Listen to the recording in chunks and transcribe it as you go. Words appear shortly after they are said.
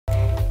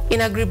In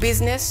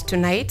agribusiness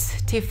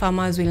tonight, tea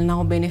farmers will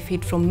now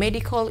benefit from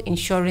medical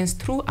insurance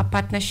through a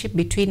partnership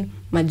between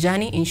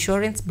Majani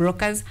Insurance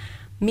Brokers,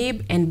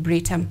 MIB and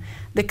Britam.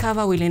 The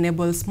cover will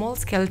enable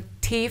small-scale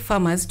tea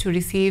farmers to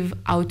receive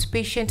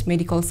outpatient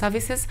medical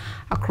services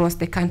across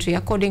the country.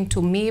 According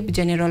to MIB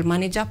General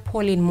Manager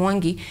Pauline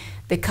Mwangi,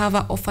 the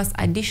cover offers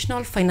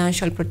additional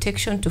financial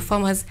protection to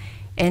farmers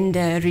and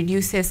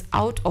reduces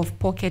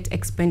out-of-pocket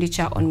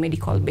expenditure on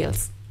medical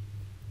bills.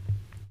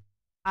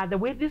 The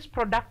way this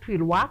product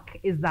will work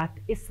is that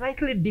it's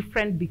slightly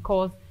different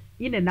because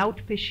in an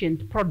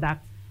outpatient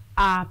product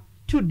are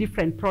two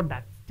different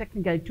products,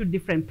 technically two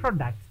different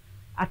products,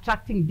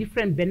 attracting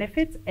different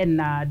benefits and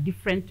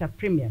different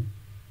premium.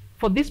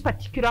 For this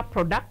particular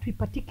product, we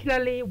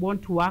particularly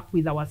want to work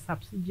with our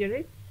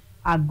subsidiary,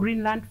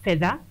 Greenland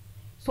Feather,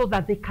 so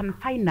that they can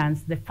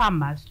finance the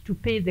farmers to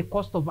pay the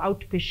cost of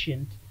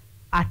outpatient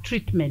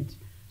treatment,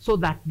 so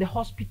that the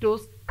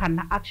hospitals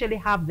can actually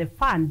have the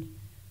fund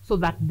so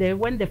that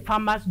when the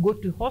farmers go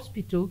to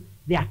hospital,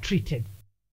 they are treated.